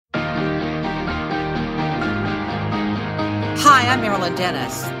Hi, I'm Marilyn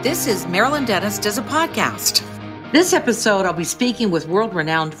Dennis. This is Marilyn Dennis Does a Podcast. This episode, I'll be speaking with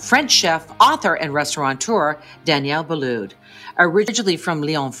world-renowned French chef, author, and restaurateur Daniel Boulud. Originally from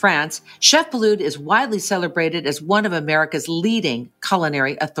Lyon, France, Chef Boulud is widely celebrated as one of America's leading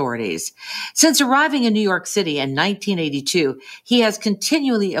culinary authorities. Since arriving in New York City in 1982, he has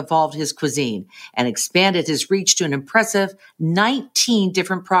continually evolved his cuisine and expanded his reach to an impressive 19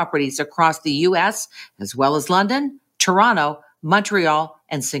 different properties across the U.S., as well as London, Toronto, Montreal,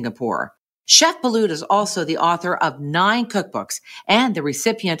 and Singapore. Chef Boulud is also the author of 9 cookbooks and the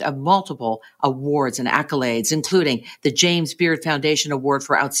recipient of multiple awards and accolades, including the James Beard Foundation Award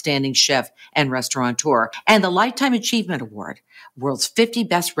for Outstanding Chef and Restaurateur and the Lifetime Achievement Award, World's 50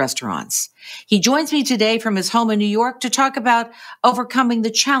 Best Restaurants. He joins me today from his home in New York to talk about overcoming the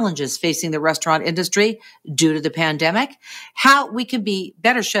challenges facing the restaurant industry due to the pandemic, how we can be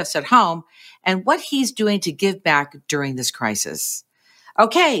better chefs at home, and what he's doing to give back during this crisis.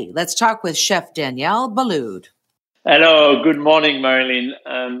 Okay, let's talk with Chef Daniel Boulud. Hello, good morning, Marilyn.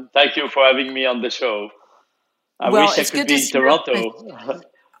 Thank you for having me on the show. I wish I could be in Toronto.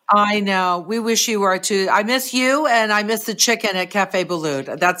 I know. We wish you were too. I miss you and I miss the chicken at Café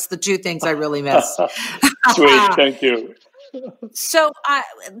Boulud. That's the 2 things I really miss. Sweet, thank you. So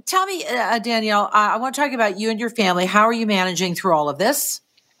tell me, Daniel, I want to talk about you and your family. How are you managing through all of this?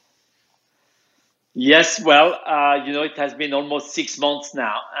 Yes, well, it has been almost 6 months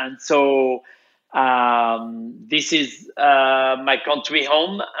now. And so this is my country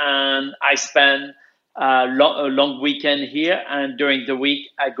home, and I spend a long weekend here. And during the week,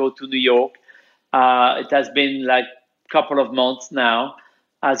 I go to New York. It has been like a couple of months now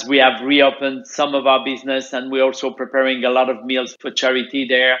as we have reopened some of our business, and we're also preparing a lot of meals for charity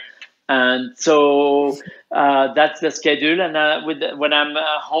there. And so that's the schedule. And when I'm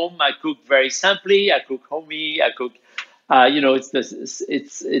home, I cook very simply. I cook homey. I cook,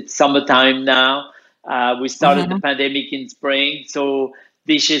 it's summertime now. We started the pandemic in spring, so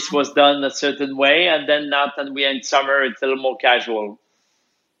dishes was done a certain way. And then now that we're in summer, it's a little more casual.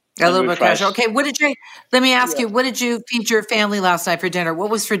 A little bit casual. Okay, let me ask you, what did you feed your family last night for dinner? What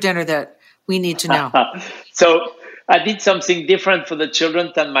was for dinner that we need to know? So I did something different for the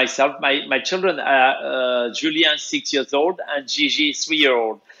children than myself. My children are Julian, 6 years old, and Gigi,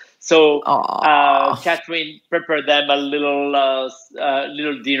 3-year-old. So Catherine prepared them a little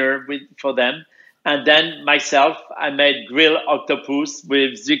dinner for them. And then myself, I made grilled octopus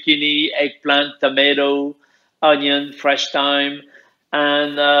with zucchini, eggplant, tomato, onion, fresh thyme,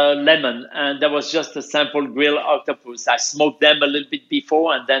 and lemon. And that was just a simple grilled octopus. I smoked them a little bit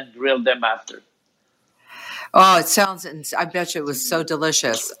before and then grilled them after. Oh, I bet you it was so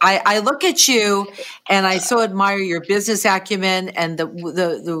delicious. I look at you and I so admire your business acumen and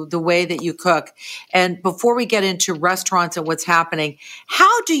the way that you cook. And before we get into restaurants and what's happening,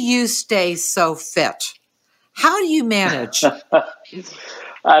 how do you stay so fit? How do you manage?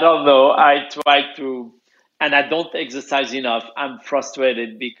 I don't know. I try to, and I don't exercise enough. I'm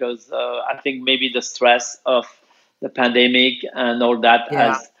frustrated because I think maybe the stress of the pandemic and all that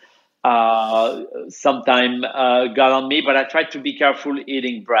has sometime got on me, but I try to be careful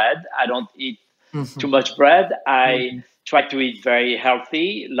eating bread. I don't eat too much bread. I try to eat very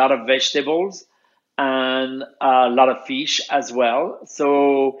healthy, a lot of vegetables and a lot of fish as well.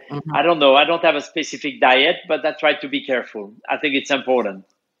 So I don't know. I don't have a specific diet, but I try to be careful. I think it's important.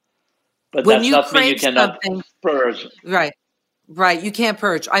 But when that's not mean you cannot purge. Right, you can't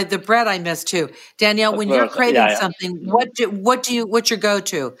purge. The bread I miss too, Danielle. When you're craving something, what's your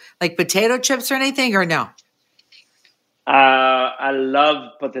go-to? Like potato chips or anything, or no? I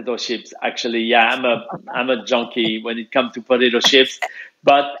love potato chips. Actually, yeah, I'm a junkie when it comes to potato chips.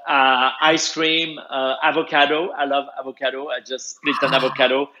 But ice cream, avocado. I love avocado. I just split an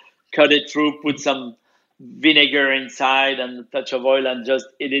avocado, cut it through, put some vinegar inside, and a touch of oil, and just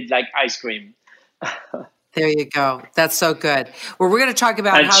eat it like ice cream. There you go. That's so good. Well, we're going to talk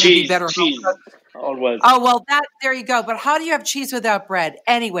about how to be better. Cheese, always. Oh, well, there you go. But how do you have cheese without bread?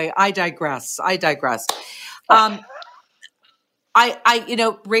 Anyway, I digress.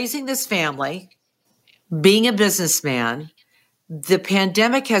 Raising this family, being a businessman, the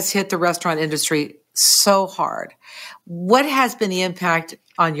pandemic has hit the restaurant industry so hard. What has been the impact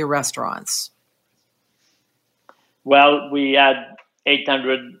on your restaurants? Well, we had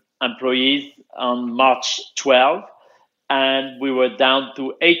 800 employees on March 12, and we were down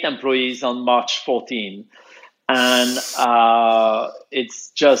to 8 employees on March 14. And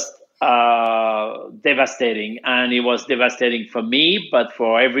it's just devastating. And it was devastating for me, but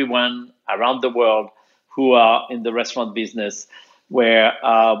for everyone around the world who are in the restaurant business, where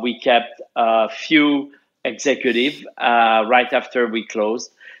we kept a few executive right after we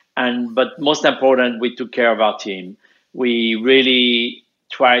closed. But most important, we took care of our team. We really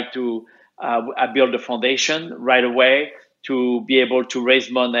tried to build a foundation right away to be able to raise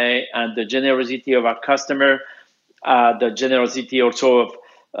money, and the generosity of our customer, the generosity also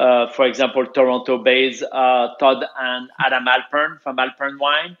of, for example, Toronto-based Todd and Adam Alpern from Alpern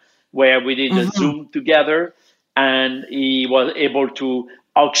Wine, where we did a Zoom together, and he was able to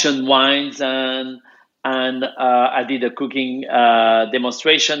auction wines, and I did a cooking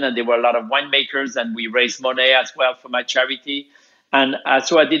demonstration, and there were a lot of winemakers, and we raised money as well for my charity. And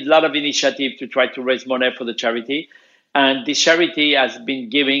so I did a lot of initiative to try to raise money for the charity. And this charity has been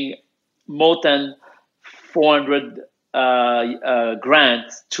giving more than 400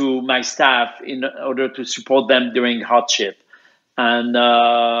 grants to my staff in order to support them during hardship. And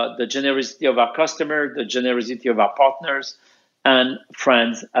the generosity of our customer, the generosity of our partners and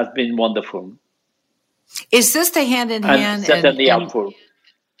friends has been wonderful. Is this the hand in hand? And certainly helpful.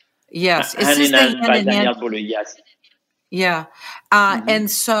 Yes. Hand in hand by Daniel Boulud, yes. Yeah. And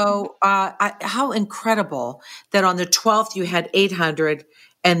so how incredible that on the 12th you had 800,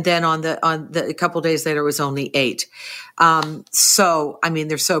 and then on the a couple of days later it was only 8. So, I mean,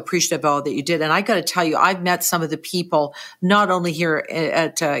 they're so appreciative of all that you did. And I got to tell you, I've met some of the people, not only here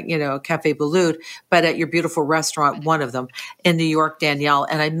at, Café Boulud, but at your beautiful restaurant, one of them in New York, Danielle.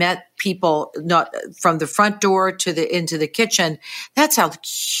 And I met people not from the front door to into the kitchen. That's a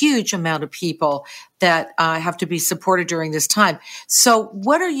huge amount of people that have to be supported during this time. So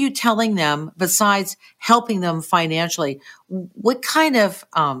what are you telling them besides helping them financially? What kind of,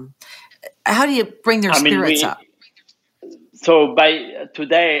 how do you bring their spirits up? So by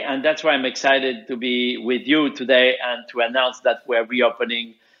today, and that's why I'm excited to be with you today and to announce that we're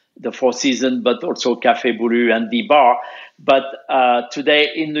reopening the Four Seasons, but also Café Boulud and the bar. But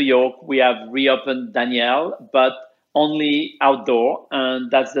today in New York, we have reopened Daniel, but only outdoor, and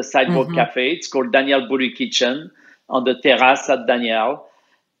that's the Sidewalk Cafe. It's called Daniel Boulud Kitchen on the terrace at Daniel.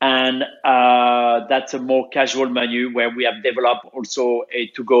 And that's a more casual menu where we have developed also a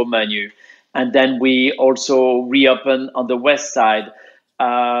to-go menu. And then we also reopened on the west side,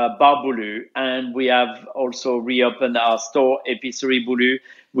 Bar Boulud, and we have also reopened our store, Épicerie Boulud.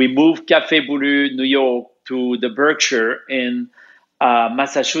 We moved Café Boulud, New York, to the Berkshire in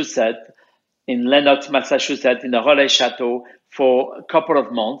Massachusetts, in Lenox, Massachusetts, in the Relais Chateau for a couple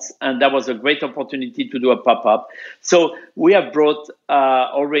of months. And that was a great opportunity to do a pop-up. So we have brought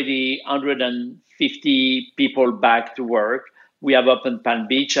already 150 people back to work. We have opened Palm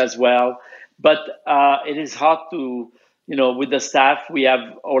Beach as well. But it is hard to, with the staff, we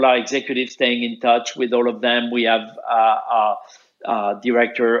have all our executives staying in touch with all of them. We have our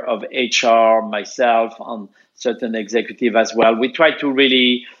director of HR, myself, and certain executive as well. We try to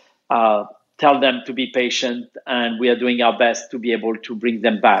really tell them to be patient, and we are doing our best to be able to bring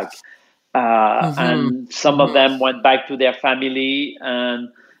them back. And some of them went back to their family, and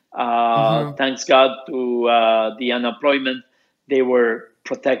thanks God to the unemployment, they were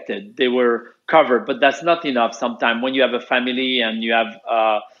protected, they were covered, but that's not enough. Sometimes when you have a family and you have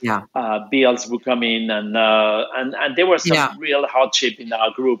bills who come in, and there was some real hardship in our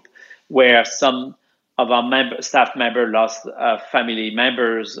group where some of our staff members lost family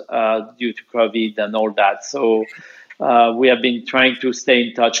members due to COVID and all that. So we have been trying to stay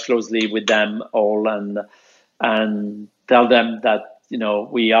in touch closely with them all and tell them that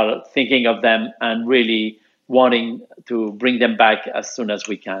we are thinking of them and really wanting to bring them back as soon as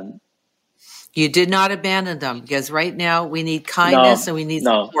we can. You did not abandon them, because right now we need kindness and we need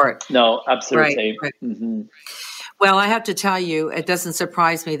support. No, absolutely. Right. Well, I have to tell you, it doesn't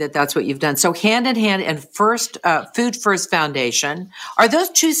surprise me that that's what you've done. So Hand in Hand and Food First Foundation, are those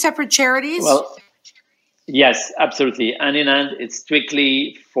two separate charities? Well, yes, absolutely. Hand in Hand, it's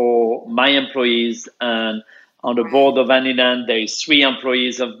strictly for my employees, and on the board of Hand in Hand, there is 3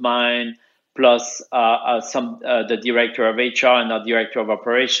 employees of mine, plus the director of HR and our director of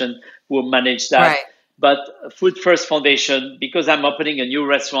operation who manage that. Right. But Food First Foundation, because I'm opening a new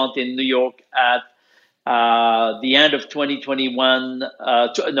restaurant in New York at the end of 2021,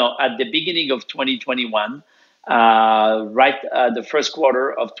 at the beginning of 2021, the first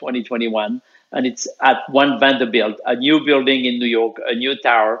quarter of 2021, and it's at One Vanderbilt, a new building in New York, a new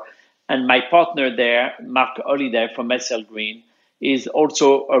tower. And my partner there, Mark Holiday from SL Green, is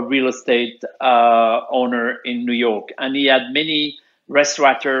also a real estate owner in New York. And he had many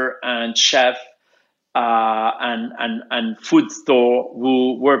restaurateur and chef and food store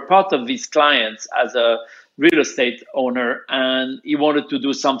who were part of his clients as a real estate owner, and he wanted to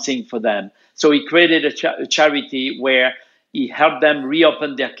do something for them. So he created a charity where he helped them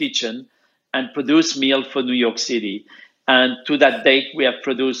reopen their kitchen and produce meal for New York City. And to that date, we have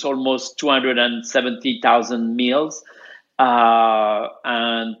produced almost 270,000 meals.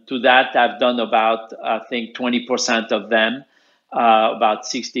 And to that, I've done about, I think, 20% of them, about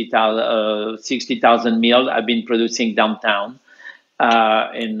 60,000 meals I've been producing downtown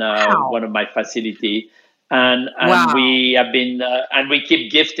in one of my facility. And Wow. we have been, and we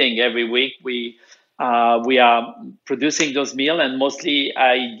keep gifting every week. We are producing those meals, and mostly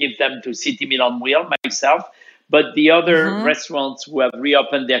I give them to City Meal on Wheel myself. But the other restaurants who have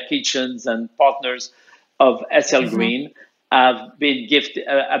reopened their kitchens and partners of SL Green have been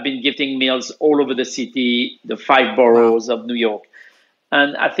gifting meals all over the city, the 5 boroughs of New York.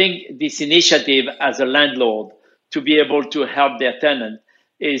 And I think this initiative as a landlord to be able to help their tenant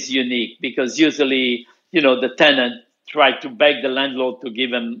is unique, because usually, the tenant try to beg the landlord to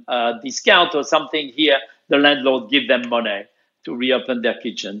give them a discount or something. Here, the landlord give them money to reopen their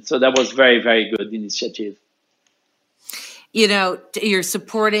kitchen. So that was very, very good initiative. You're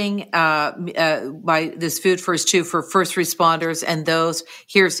supporting by this Food First too for first responders and those.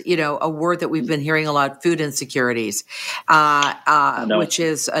 Here's a word that we've been hearing a lot: food insecurities, which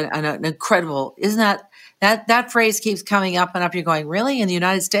is an incredible. Isn't that phrase keeps coming up and up? You're going, really, in the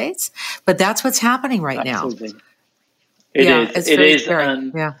United States? But that's what's happening right Absolutely. now. It is. It's it very is. scary.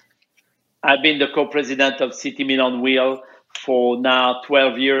 And I've been the co-president of City Meal on Wheel for now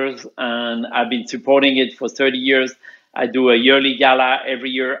 12 years, and I've been supporting it for 30 years. I do a yearly gala every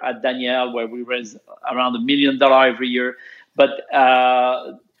year at Daniel where we raise around $1 million every year. But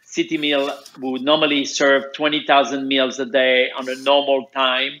City Meal would normally serve 20,000 meals a day on a normal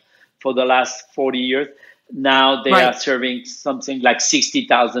time for the last 40 years. Now they are serving something like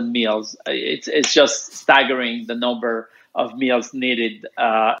 60,000 meals. It's just staggering, the number of meals needed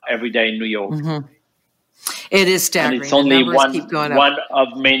every day in New York. It is staggering. And it's only one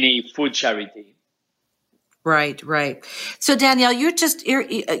of many food charities. Right. So Danielle, you're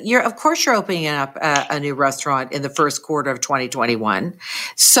of course you're opening up a new restaurant in the first quarter of 2021.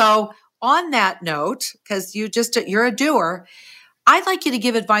 So on that note, because you're a doer, I'd like you to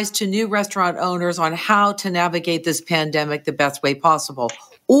give advice to new restaurant owners on how to navigate this pandemic the best way possible,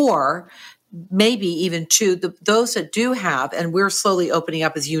 or maybe even to those that do have, and we're slowly opening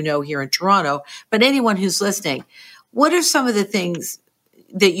up, as you know, here in Toronto, but anyone who's listening, what are some of the things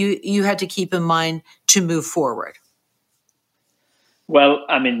that you had to keep in mind to move forward? Well,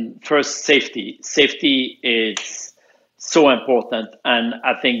 first, safety. Safety is so important. And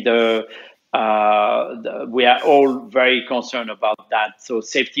I think we are all very concerned about that. So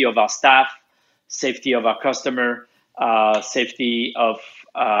safety of our staff, safety of our customer, safety of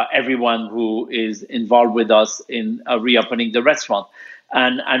everyone who is involved with us in reopening the restaurant.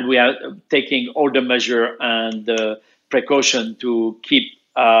 And we are taking all the measure and the precaution to keep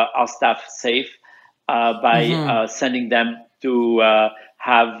our staff safe by sending them to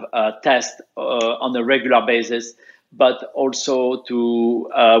have a test on a regular basis, but also to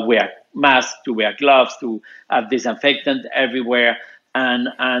wear masks, to wear gloves, to have disinfectant everywhere.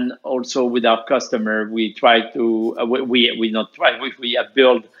 And also with our customer, we try to, we have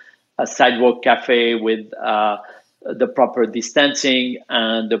built a sidewalk cafe with the proper distancing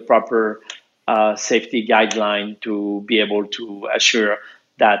and the proper safety guideline to be able to assure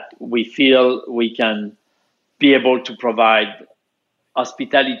that we feel we can be able to provide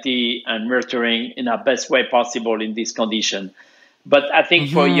hospitality and nurturing in our best way possible in this condition. But I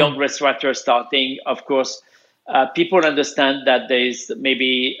think for young restaurateurs starting, of course, people understand that there's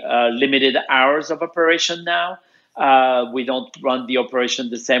maybe limited hours of operation now. We don't run the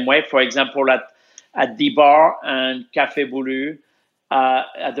operation the same way. For example, at the bar and Café Boulu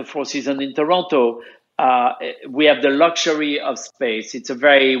at the Four Seasons in Toronto, we have the luxury of space. It's a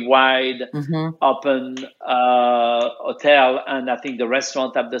very wide, open hotel, and I think the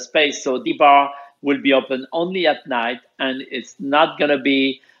restaurant have the space. So the bar will be open only at night, and it's not going to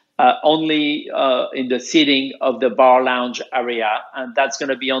be only in the seating of the bar lounge area, and that's going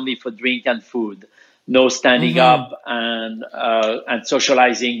to be only for drink and food. No standing up and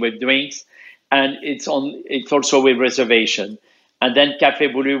socializing with drinks, and it's also with reservation. And then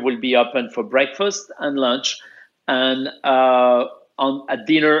Café Boulu will be open for breakfast and lunch, and a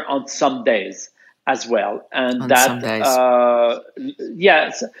dinner on some days as well. And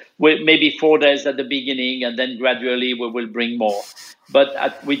yes, maybe 4 days at the beginning, and then gradually we will bring more.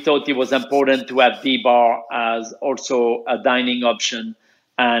 But we thought it was important to have the bar as also a dining option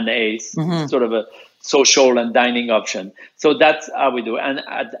and a sort of a social and dining option. So that's how we do. And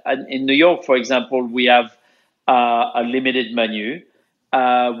in New York, for example, we have a limited menu,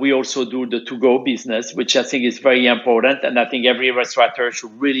 we also do the to-go business, which I think is very important. And I think every restaurateur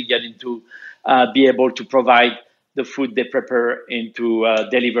should really get into be able to provide the food they prepare into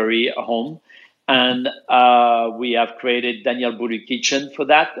delivery at home. And we have created Daniel Boulud Kitchen for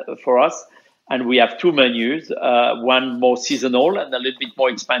that, for us. And we have two menus, one more seasonal and a little bit more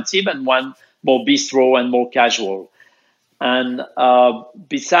expensive, and one more bistro and more casual. And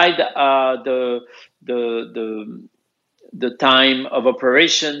beside the time of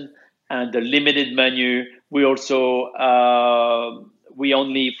operation and the limited menu, we also we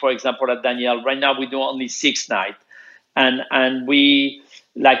only, for example, at Daniel, right now we do only 6 nights, and we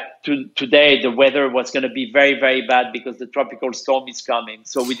today the weather was going to be very, very bad because the tropical storm is coming.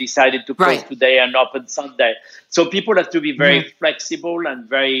 So we decided to close today and open Sunday. So people have to be very flexible and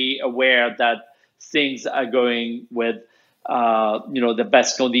very aware that things are going with the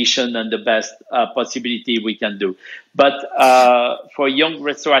best condition and the best possibility we can do. But for a young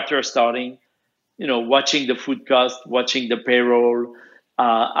restaurateur starting, watching the food cost, watching the payroll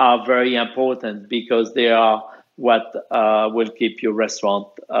are very important because they are what will keep your restaurant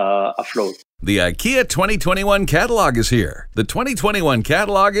afloat. The IKEA 2021 catalog is here. The 2021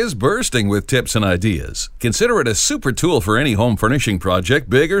 catalog is bursting with tips and ideas. Consider it a super tool for any home furnishing project,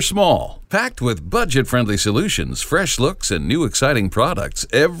 big or small. Packed with budget-friendly solutions, fresh looks, and new exciting products,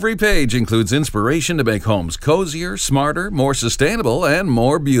 every page includes inspiration to make homes cozier, smarter, more sustainable, and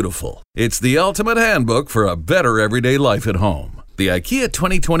more beautiful. It's the ultimate handbook for a better everyday life at home. The IKEA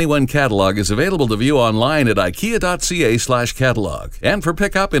 2021 catalog is available to view online at ikea.ca/catalog and for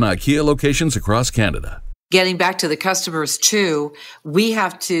pickup in IKEA locations across Canada. Getting back to the customers too, we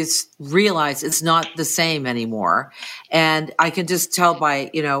have to realize it's not the same anymore. And I can just tell by,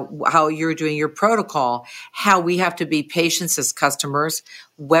 how you're doing your protocol, how we have to be patient as customers,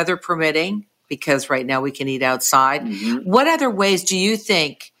 weather permitting, because right now we can eat outside. Mm-hmm. What other ways do you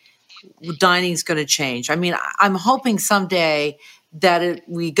think dining is going to change? I mean, I'm hoping someday that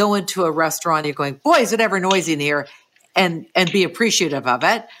we go into a restaurant, you're going, boy, is it ever noisy in here, and be appreciative of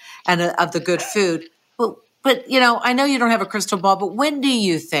it and of the good food. But I know you don't have a crystal ball, but when do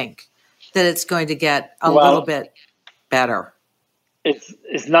you think that it's going to get a little bit better?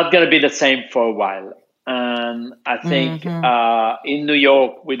 It's not going to be the same for a while. And I think in New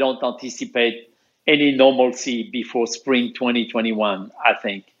York, we don't anticipate any normalcy before spring 2021, I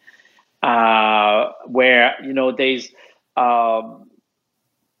think. Where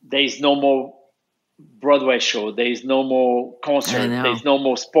there's no more Broadway show, there's no more concert, there's no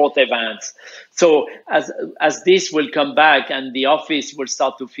more sport events. So as this will come back and the office will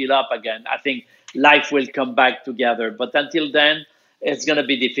start to fill up again, I think life will come back together. But until then, it's going to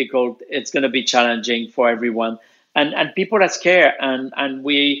be difficult. It's going to be challenging for everyone, and people are scared, and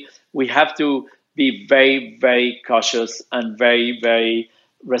we have to be very, very cautious and very, very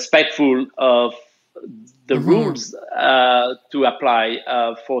respectful of the rules to apply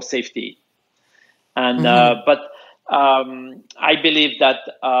for safety. And but I believe that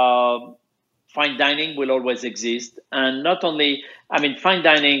fine dining will always exist, and not only, fine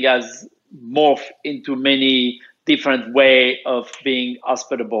dining has morphed into many different way of being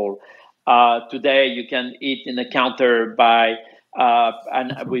hospitable. Today, you can eat in a counter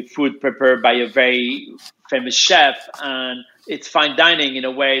and with food prepared by a very famous chef, and it's fine dining in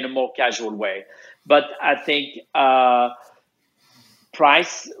a way, in a more casual way. But I think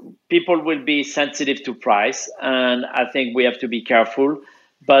price, people will be sensitive to price, and I think we have to be careful.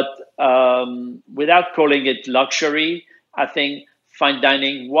 But without calling it luxury, I think fine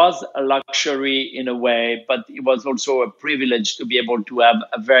dining was a luxury in a way, but it was also a privilege to be able to have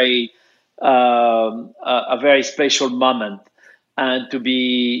a very special moment and to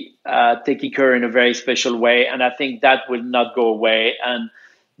be taking care in a very special way. And I think that will not go away. And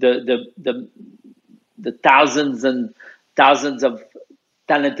the thousands and thousands of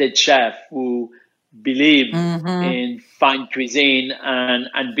talented chefs who believe in fine cuisine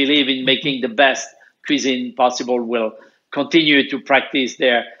and believe in making the best cuisine possible will continue to practice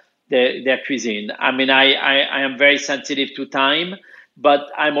their cuisine. I am very sensitive to time, but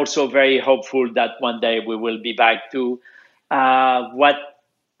I'm also very hopeful that one day we will be back to what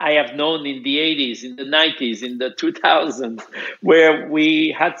I have known in the 80s, in the 90s, in the 2000s, where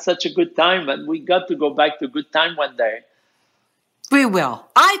we had such a good time, and we got to go back to good time one day. We will.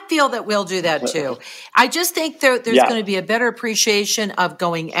 I feel that we'll do that too. I just think there's going to be a better appreciation of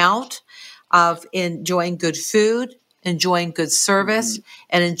going out, of enjoying good food, enjoying good service,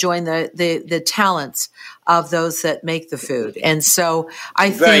 and enjoying the talents of those that make the food. And so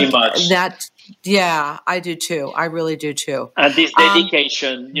I think that, I do too. I really do too. And this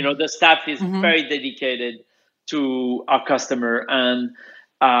dedication, the staff is very dedicated to our customer. And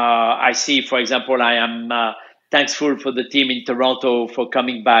I see, for example, I am thankful for the team in Toronto for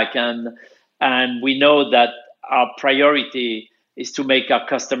coming back, and we know that our priority is to make our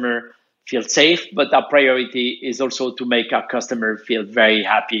customer feel safe, but our priority is also to make our customer feel very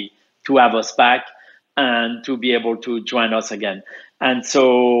happy to have us back and to be able to join us again. And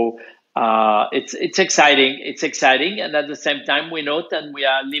so it's exciting. It's exciting, and at the same time, we know that we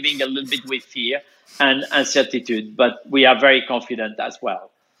are living a little bit with fear and uncertainty, but we are very confident as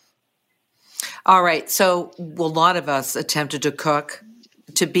well. All right. So a lot of us attempted to cook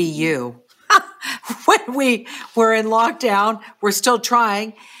to be you. When we were in lockdown, we're still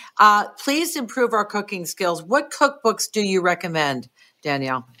trying. Please improve our cooking skills. What cookbooks do you recommend,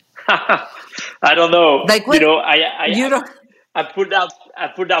 Daniel? I don't know. Like what, I put out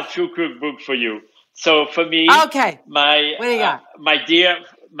a few cookbooks for you. So for me, okay, my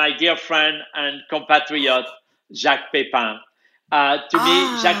dear friend and compatriot Jacques Pépin. To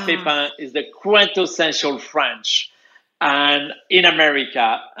me, Jacques Pépin is the quintessential French, and in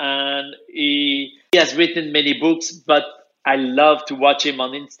America, and he has written many books, but I love to watch him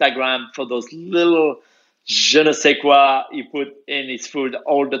on Instagram for those little je ne sais quoi he put in his food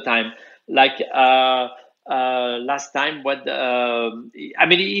all the time. Like last time,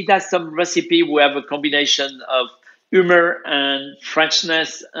 he does some recipe who have a combination of humor and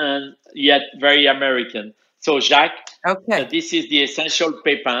Frenchness and yet very American. So Jacques, this is the Essential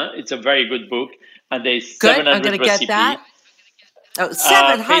Pépin. It's a very good book. And there's 700 I'm going to get that. Oh,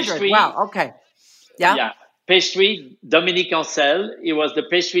 700. Wow. Okay. Yeah. Yeah. Pastry, Dominique Ancel. He was the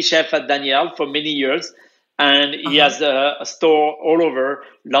pastry chef at Daniel for many years. And he has a store all over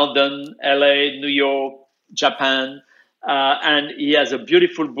London, LA, New York, Japan. And he has a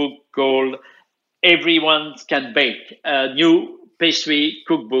beautiful book called Everyone Can Bake, a new pastry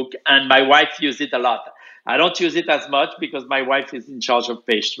cookbook. And my wife uses it a lot. I don't use it as much because my wife is in charge of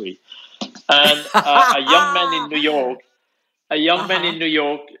pastry. And a young man in New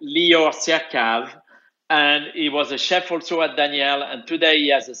York, Lior Serkav, and he was a chef also at Daniel. And today he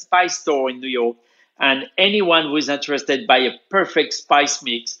has a spice store in New York. And anyone who is interested by a perfect spice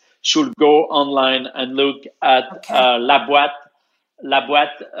mix should go online and look at La Boîte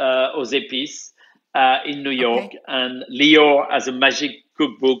aux Épices in New York. Okay. And Lior has a magic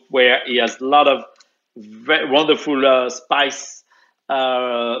cookbook where he has a lot of very wonderful spice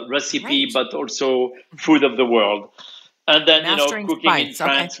recipe, but also food of the world. And then, cooking in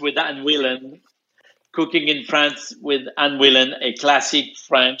France with Anne Willen. Cooking in France with Anne Willen, a classic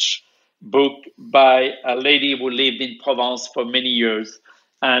French book by a lady who lived in Provence for many years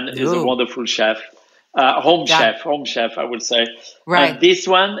and is a wonderful chef. Home chef, I would say. Right. And this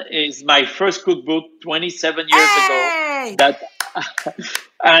one is my first cookbook 27 years ago.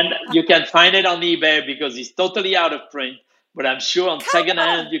 And you can find it on eBay because it's totally out of print. But I'm sure on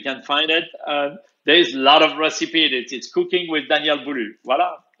secondhand you can find it. There is a lot of recipe in it. It's Cooking with Daniel Boulud.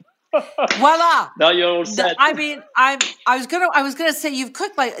 Voila. Voila. Now you're all set. I mean, I was gonna say you've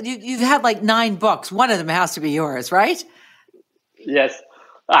cooked you've had 9 books. One of them has to be yours, right? Yes,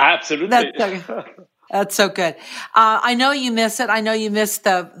 absolutely. That's so good. I know you miss it. I know you miss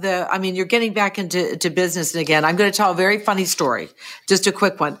you're getting back into business again. I'm going to tell a very funny story, just a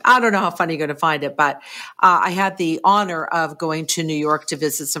quick one. I don't know how funny you're going to find it, but I had the honor of going to New York to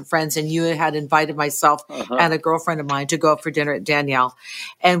visit some friends, and you had invited myself and a girlfriend of mine to go out for dinner at Daniel.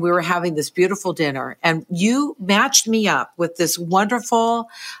 And we were having this beautiful dinner, and you matched me up with this wonderful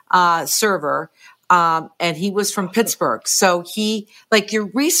server, and he was from Pittsburgh. So your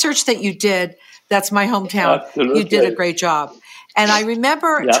research that you did, that's my hometown. Absolutely. You did a great job. And I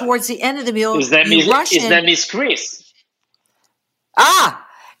remember towards the end of the meal, his name is Chris.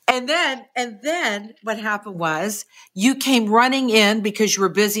 And then what happened was you came running in because you were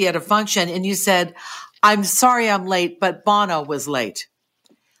busy at a function and you said, "I'm sorry I'm late, but Bono was late."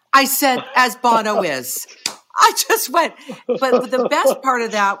 I said, "As Bono is." I just went. But the best part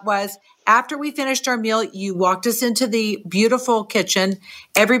of that was after we finished our meal, you walked us into the beautiful kitchen.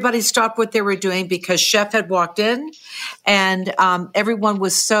 Everybody stopped what they were doing because Chef had walked in, and everyone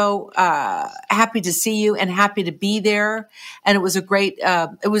was so happy to see you and happy to be there. And it was a great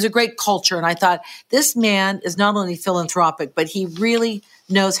culture. And I thought, this man is not only philanthropic, but he really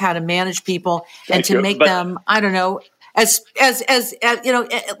knows how to manage people and to make them, I don't know, as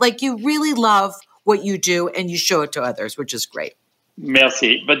you really love what you do and you show it to others, which is great.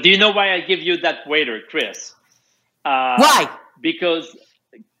 Merci. But do you know why I give you that waiter, Chris? Why? Because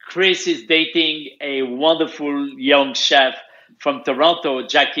Chris is dating a wonderful young chef from Toronto,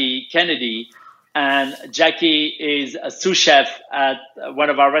 Jackie Kennedy. And Jackie is a sous chef at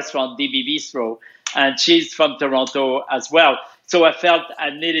one of our restaurants, DB Bistro. and she's from Toronto as well. So I felt I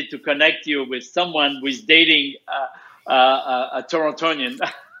needed to connect you with someone who is dating a Torontonian.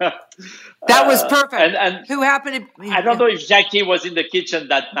 That was perfect. And who happened to? I don't know if Jackie was in the kitchen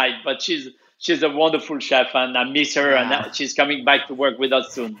that night, but she's a wonderful chef, and I miss her, and she's coming back to work with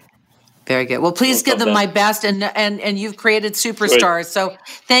us soon. Very good. Well, please give them my best, and you've created superstars. Great. So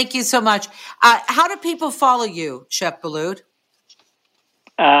thank you so much. How do people follow you, Chef Boulud?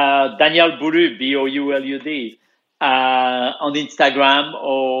 Daniel Boulud, Boulud, on Instagram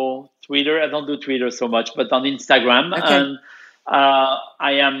or Twitter. I don't do Twitter so much, but on Instagram. Okay. And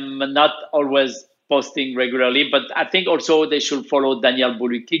I am not always posting regularly, but I think also they should follow Daniel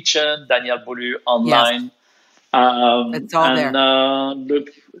Boulud Kitchen, Daniel Boulud online. Yes. It's all there.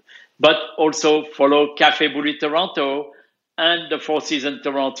 But also follow Cafe Boulud Toronto and the Four Seasons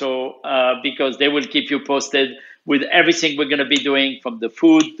Toronto because they will keep you posted with everything we're going to be doing, from the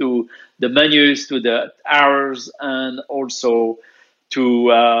food to the menus to the hours, and also to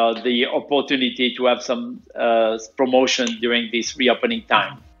the opportunity to have some promotion during this reopening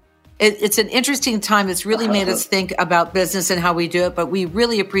time. It's an interesting time. It's really made us think about business and how we do it, but we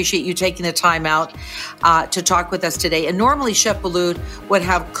really appreciate you taking the time out to talk with us today. And normally Chef Boulud would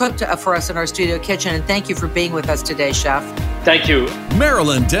have cooked for us in our studio kitchen, and thank you for being with us today, Chef. Thank you.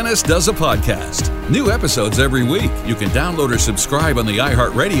 Marilyn Denis Does a Podcast. New episodes every week. You can download or subscribe on the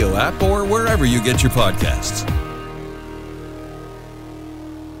iHeartRadio app or wherever you get your podcasts.